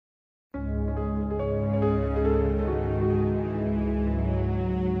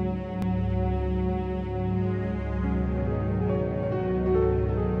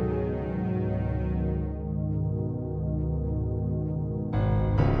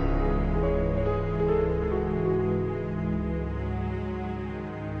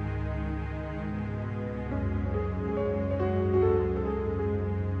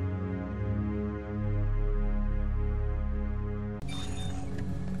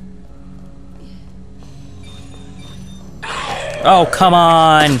Oh, come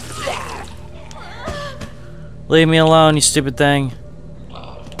on! Leave me alone, you stupid thing.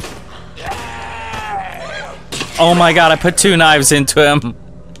 Oh my god, I put 2 knives into him.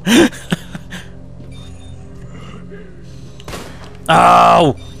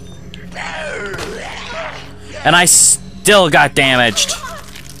 Oh! And I still got damaged.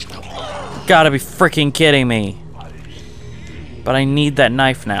 Gotta be freaking kidding me. But I need that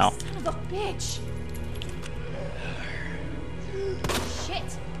knife now. Son of a bitch. Shit.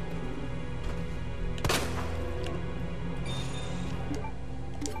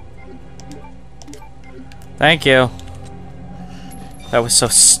 Thank you. That was so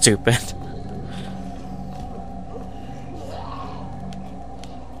stupid.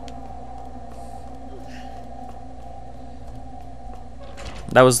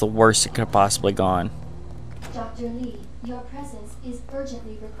 That was the worst it could have possibly gone. Dr. Lee, your presence is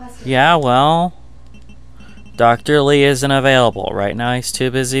urgently requested. Yeah, well, Dr. Lee isn't available. Right now he's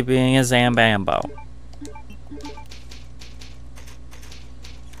too busy being a Zambambo.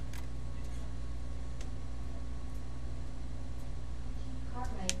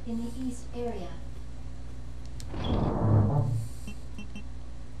 Cartwright in the east area.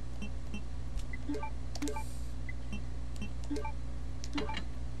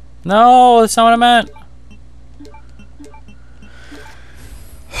 No, that's not what I meant.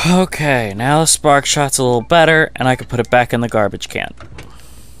 Okay, now the spark shot's a little better, and I can put it back in the garbage can.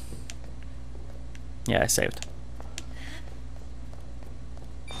 Yeah, I saved.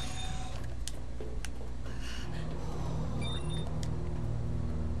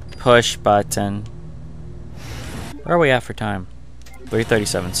 Push button. Where are we at for time?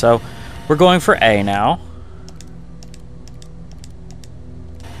 3:37. So, we're going for A now.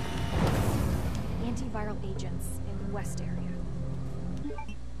 Antiviral agents in West area.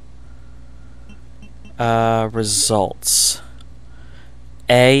 Results.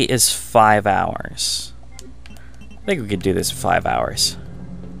 A is 5 hours. I think we could do this in 5 hours.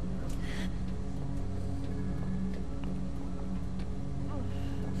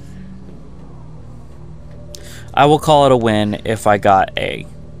 I will call it a win if I got A,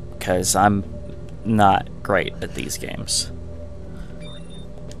 because I'm not great at these games.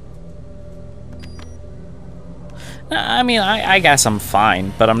 I mean, I guess I'm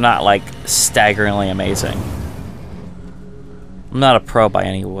fine, but I'm not, like, staggeringly amazing. I'm not a pro by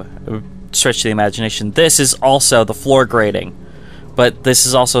any stretch of the imagination. This is also the floor grading, but this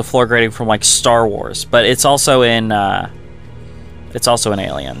is also floor grading from, like, Star Wars, but it's also in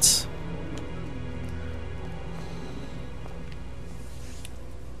Aliens.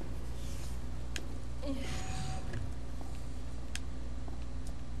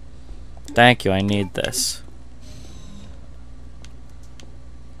 Thank you, I need this.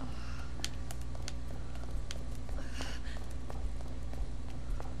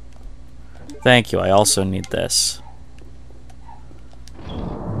 Thank you, I also need this.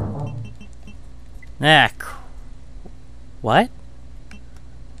 What?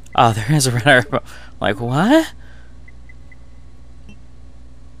 Oh, there is a red arrow. Like, what?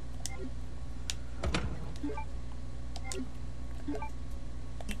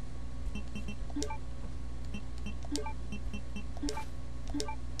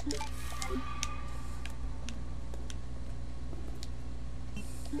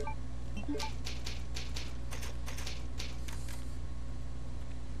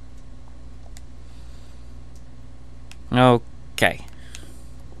 Okay.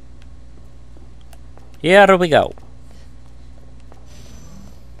 Here we go.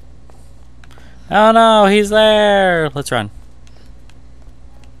 Oh no, he's there! Let's run.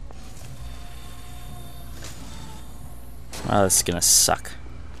 Oh, this is gonna suck.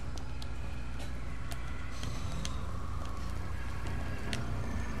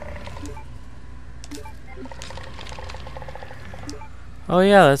 Oh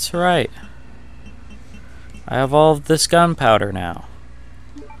yeah, that's right. I have all of this gunpowder now.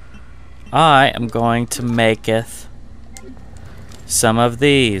 I am going to maketh some of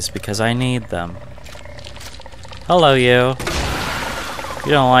these because I need them. Hello, you.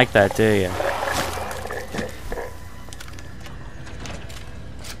 You don't like that, do you?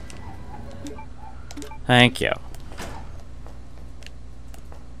 Thank you.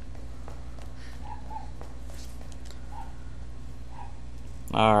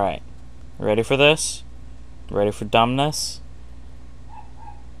 Alright. Ready for this? Ready for dumbness?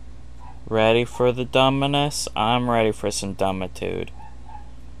 Ready for the dumbness? I'm ready for some dumbitude.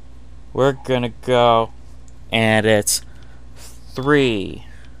 We're gonna go, and it's 3.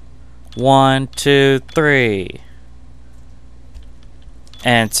 1, 2, 3.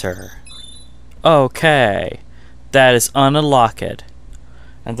 Enter. Okay. That is unlocked.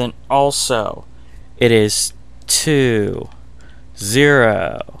 And then also, it is 2,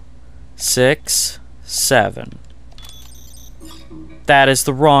 0, 6, 7. That is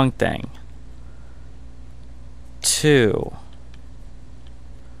the wrong thing. 2,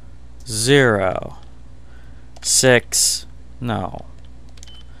 0, 6, no.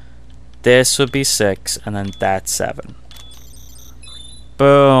 This would be 6, and then that's 7.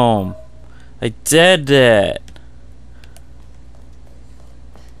 Boom. I did it.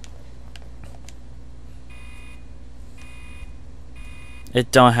 It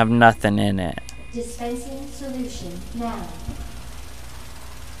don't have nothing in it. Dispensing solution now.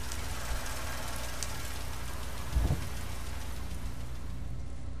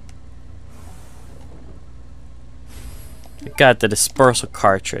 I got the dispersal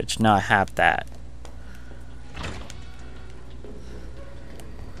cartridge. Now I have that.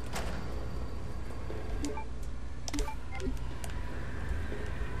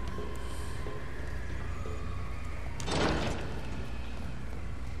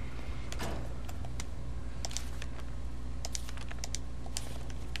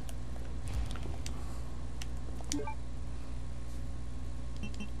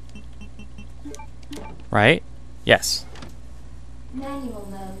 Right? Yes. Manual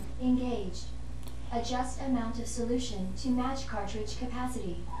mode engaged. Adjust amount of solution to match cartridge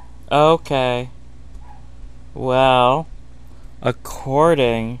capacity. Okay. Well,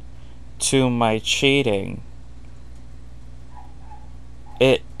 according to my cheating,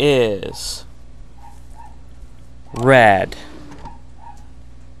 it is red,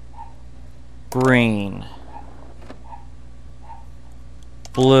 green,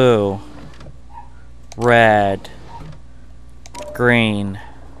 blue, red, green.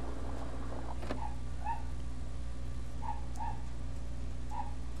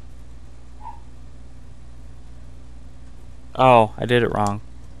 Oh, I did it wrong.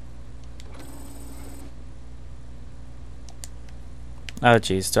 Oh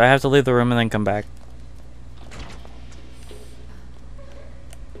jeez, do I have to leave the room and then come back?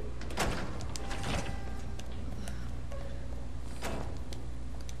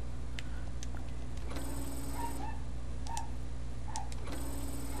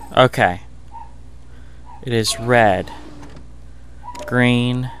 Okay. It is red,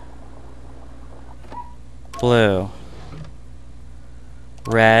 green, blue,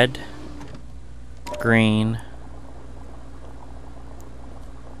 red, green,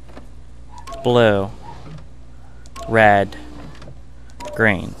 blue, red,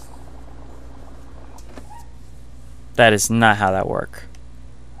 green. That is not how that works.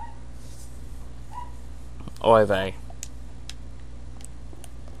 Oy vey.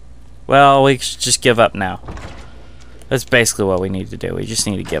 Well, we should just give up now. That's basically what we need to do. We just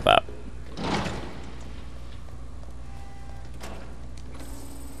need to give up.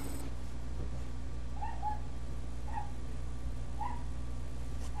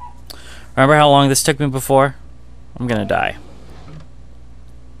 Remember how long this took me before? I'm gonna die.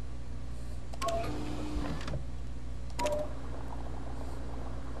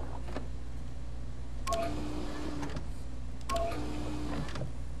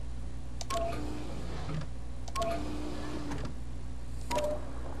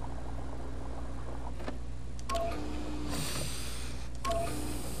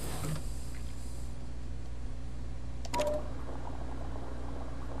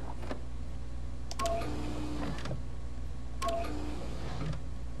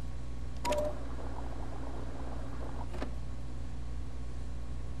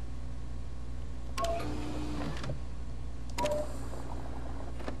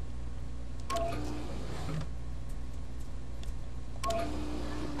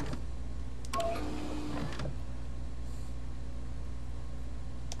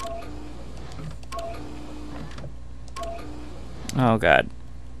 Oh god.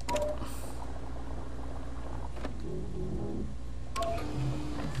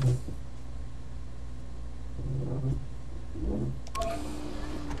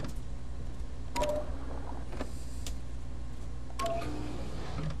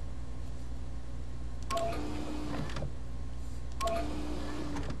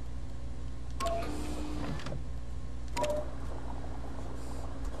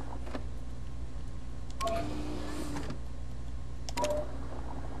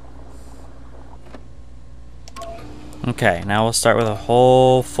 Okay, now we'll start with a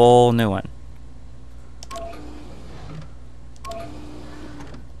whole full new one.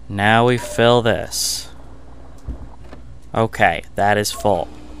 Now we fill this. Okay, that is full.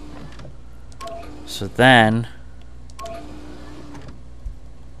 So then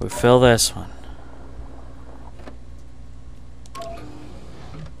we fill this one.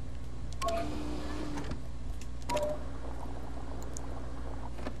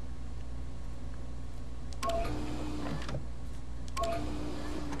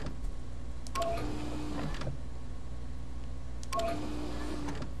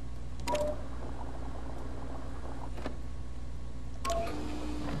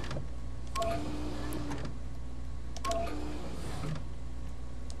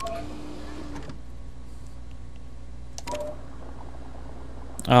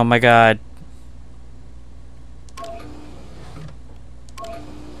 Oh my god.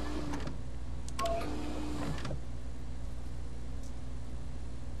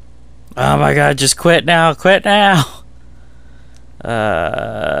 Oh my god, just quit now, quit now!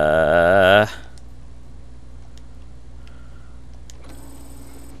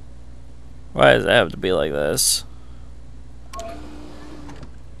 Why does it have to be like this?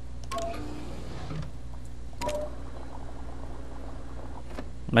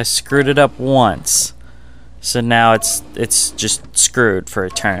 I screwed it up once. So now it's just screwed for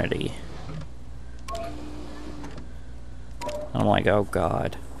eternity. I'm like, oh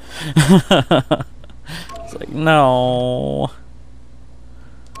god. It's like, no.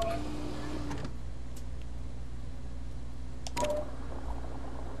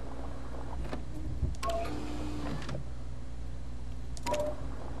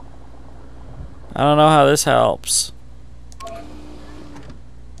 I don't know how this helps.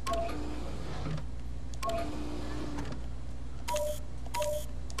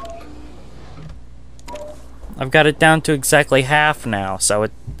 I've got it down to exactly half now, so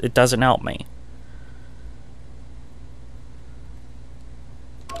it doesn't help me.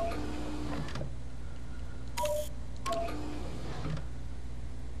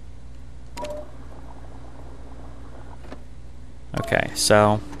 Okay,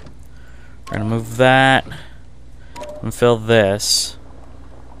 so we're gonna move that and fill this.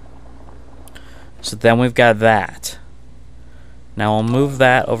 So then we've got that. Now we'll move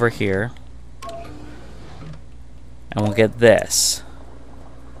that over here. And we'll get this.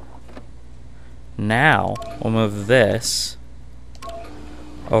 Now, we'll move this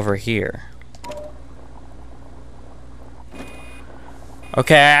over here.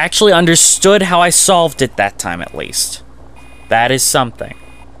 Okay, I actually understood how I solved it that time, at least. That is something.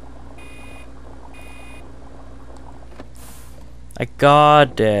 I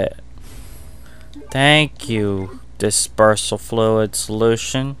got it. Thank you, dispersal fluid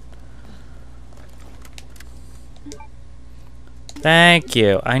solution. Thank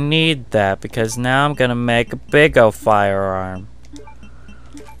you. I need that because now I'm gonna make a Big O firearm.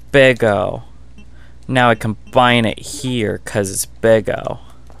 Big O. Now I combine it here because it's Big O.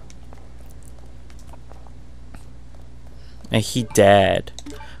 And he dead.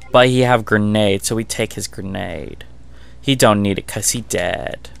 But he have grenade, so we take his grenade. He don't need it because he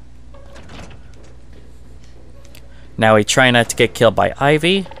dead. Now we try not to get killed by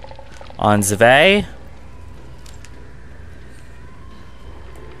Ivy. On Zve.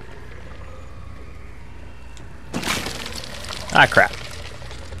 Ah, crap.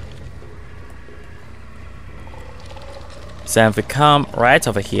 So then we come right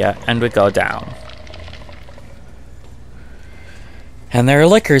over here and we go down. And there are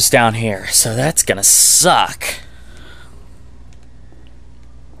liquors down here, so that's gonna suck.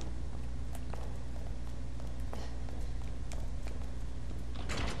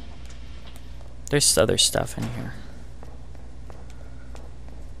 There's other stuff in here.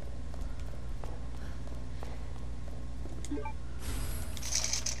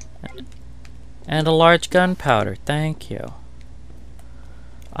 And a large gunpowder, thank you.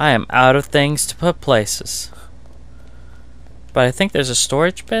 I am out of things to put places. But I think there's a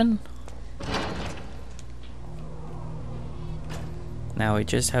storage bin. Now we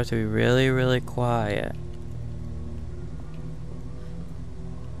just have to be really, really quiet.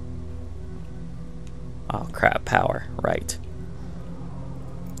 Oh crap, power, right.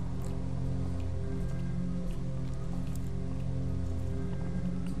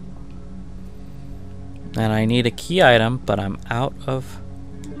 And I need a key item, but I'm out of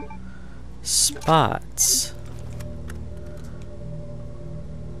spots.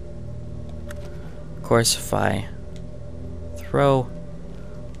 Of course, if I throw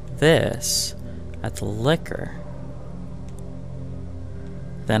this at the liquor,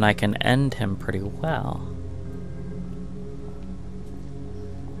 then I can end him pretty well.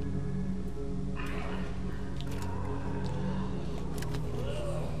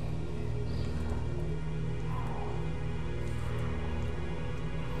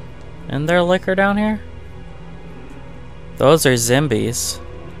 Isn't there liquor down here? Those are zombies.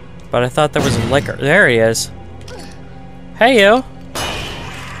 But I thought there was liquor. There he is. Hey, you.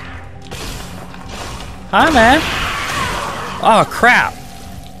 Hi, man. Oh, crap.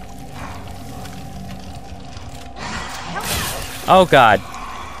 Oh, God.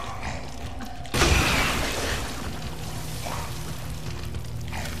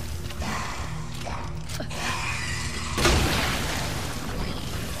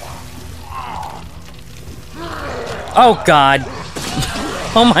 Oh, God.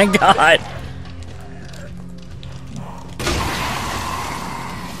 Oh, my God.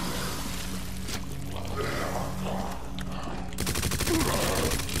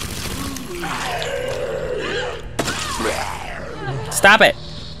 Stop it!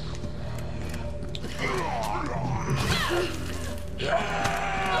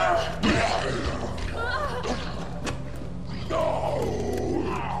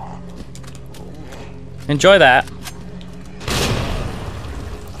 Enjoy that.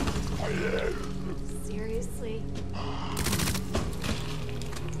 Seriously?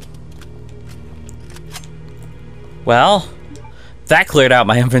 Well, that cleared out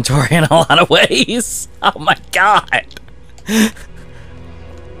my inventory in a lot of ways. Oh my god.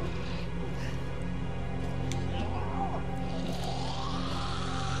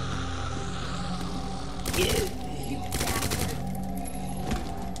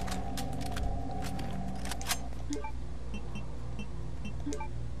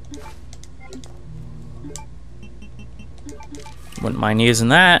 Wouldn't mind using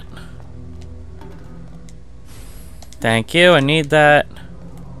that. Thank you, I need that.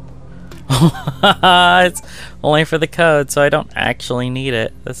 It's only for the code, so I don't actually need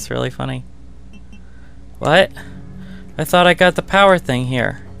it. That's really funny. What? I thought I got the power thing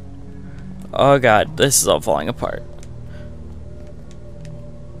here. Oh god, this is all falling apart.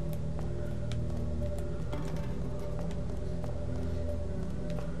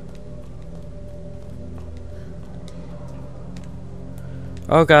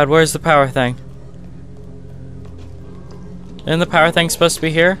 Oh god, where's the power thing? Isn't the power thing supposed to be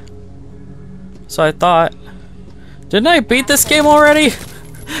here? So I thought. Didn't I beat this game already?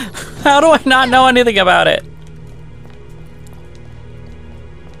 How do I not know anything about it?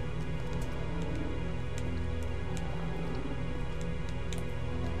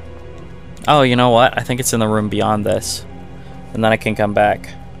 Oh, you know what? I think it's in the room beyond this. And then I can come back.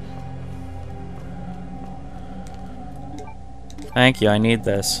 Thank you, I need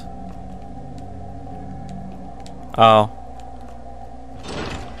this. Oh.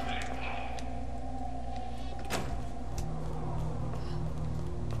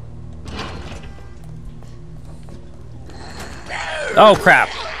 Oh crap.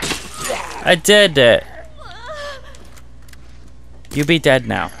 I did it. You be dead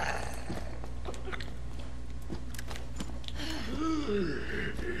now.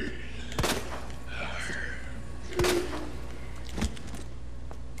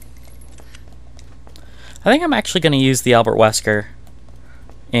 I think I'm actually going to use the Albert Wesker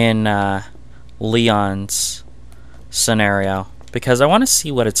in Leon's scenario because I want to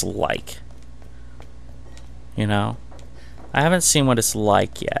see what it's like. You know? I haven't seen what it's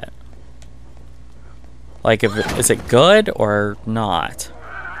like yet. Like, is it good or not?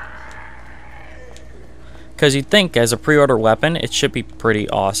 Because you'd think as a pre-order weapon, it should be pretty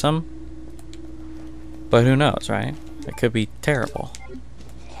awesome. But who knows, right? It could be terrible.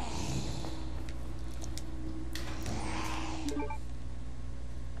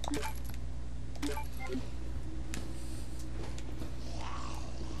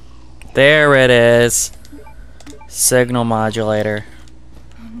 There it is. Signal modulator.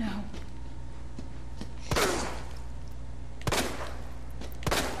 Oh no.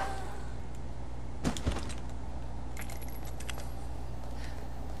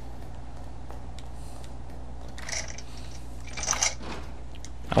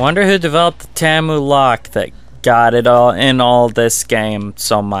 I wonder who developed the Tamu lock that got it all in all this game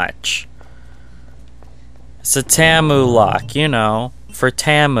so much. It's a Tamu lock, you know, for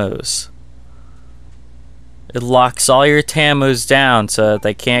Tamus. It locks all your Tamus down so that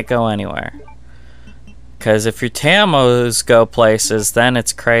they can't go anywhere. Because if your Tamus go places, then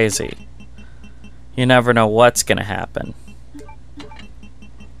it's crazy. You never know what's gonna happen.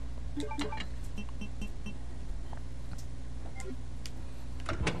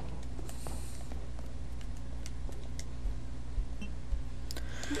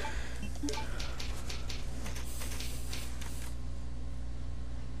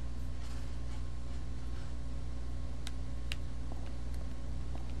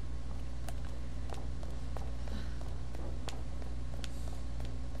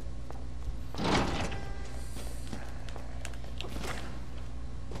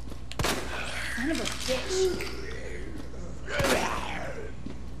 Son of a bitch.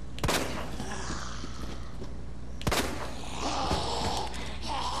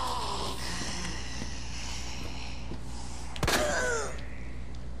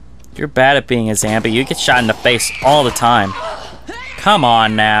 You're bad at being a zombie. You get shot in the face all the time. Come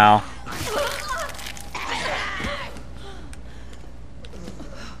on now.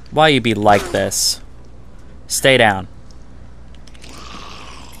 Why you be like this? Stay down.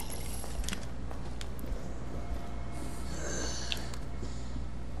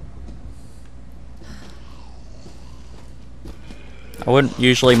 I wouldn't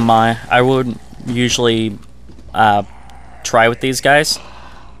usually try with these guys,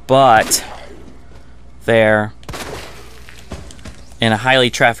 but they're in a highly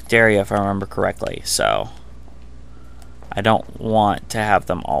trafficked area, if I remember correctly, so I don't want to have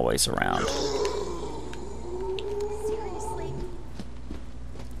them always around. Seriously?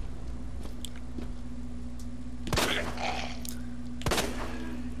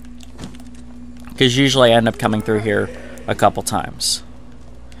 Because usually I end up coming through here a couple times.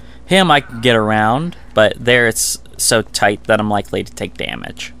 Him I can get around, but there it's so tight that I'm likely to take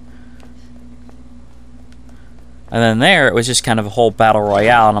damage. And then there, it was just kind of a whole battle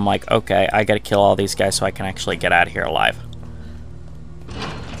royale, and I'm like, okay, I gotta kill all these guys so I can actually get out of here alive.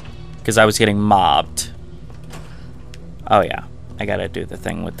 Because I was getting mobbed. Oh yeah, I gotta do the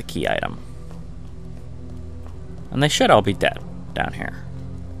thing with the key item. And they should all be dead down here,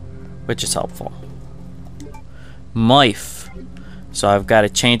 which is helpful. Moif. So I've got to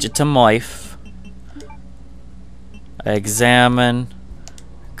change it to Moif. Examine.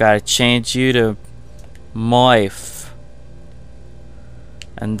 Got to change you to Moif.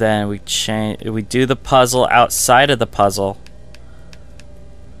 And then we do the puzzle outside of the puzzle.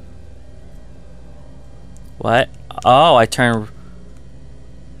 What? Oh, I turn.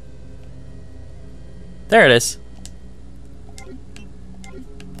 There it is.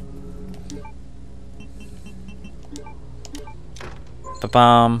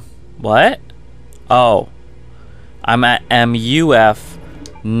 Ba-bum. What? Oh. I'm at MUF,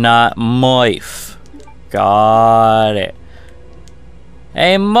 not Moif. Got it.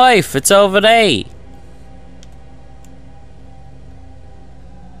 Hey, Moif, it's over there.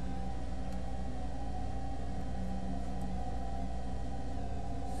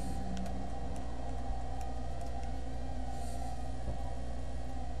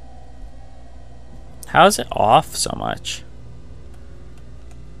 How is it off so much?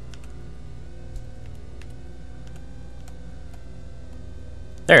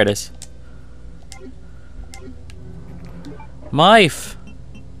 There it is. Moif.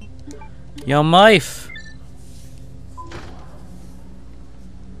 Yo, Moif.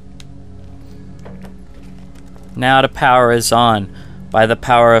 Now the power is on by the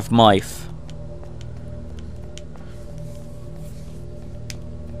power of Moif.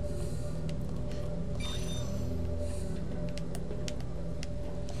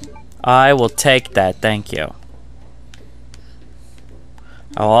 I will take that, thank you.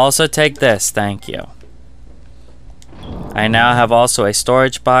 I will also take this, thank you. I now have also a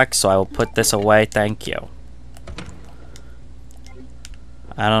storage box, so I will put this away, thank you.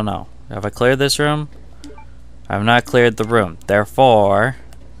 I don't know. Have I cleared this room? I have not cleared the room. Therefore,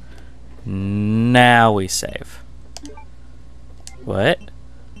 now we save. What?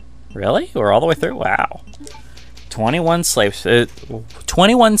 Really? We're all the way through? Wow. 21 slave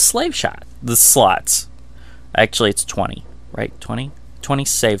shot. The slots. Actually, it's 20, right? 20? 20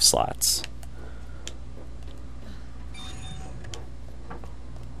 save slots.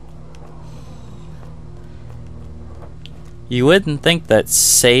 You wouldn't think that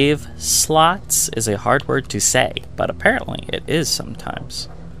save slots is a hard word to say, but apparently it is sometimes.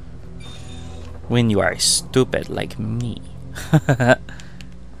 When you are stupid like me.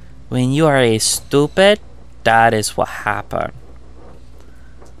 When you are a stupid, that is what happened.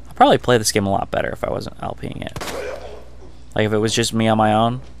 I'll probably play this game a lot better if I wasn't LPing it. Like if it was just me on my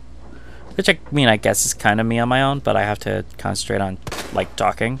own. Which I mean, I guess is kind of me on my own, but I have to concentrate on like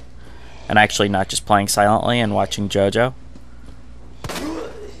talking. And actually not just playing silently and watching JoJo.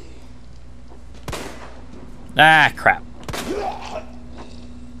 Ah, crap.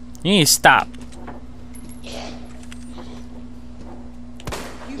 You need to stop.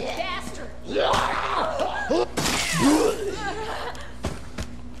 You bastard!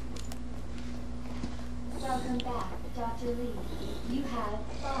 Welcome back, Dr. Lee. You have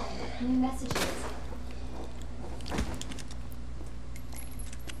 5 new messages.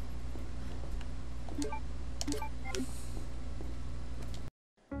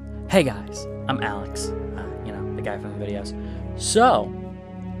 Hey guys, I'm Alex, you know, the guy from the videos. So,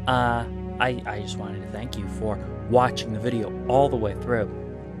 I just wanted to thank you for watching the video all the way through.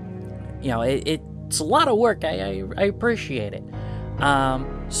 You know, it's a lot of work, I appreciate it.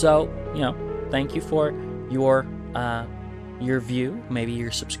 So, you know, thank you for your view, maybe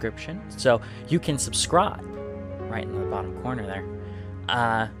your subscription. So, you can subscribe right in the bottom corner there.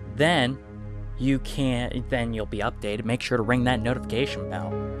 Then you'll be updated. Make sure to ring that notification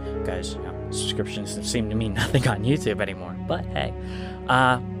bell, because you know, subscriptions seem to mean nothing on YouTube anymore. But hey,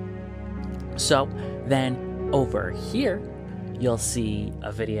 so then over here you'll see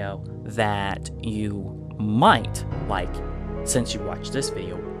a video that you might like, since you watched this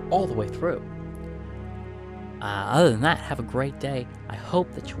video all the way through. Other than that, have a great day. I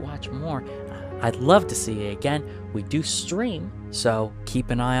hope that you watch more. I'd love to see you again. We do stream, so keep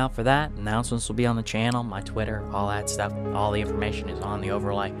an eye out for that. Announcements will be on the channel, my Twitter, all that stuff. All the information is on the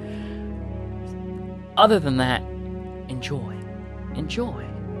overlay. Other than that, enjoy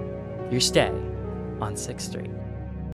your stay on 6th Street.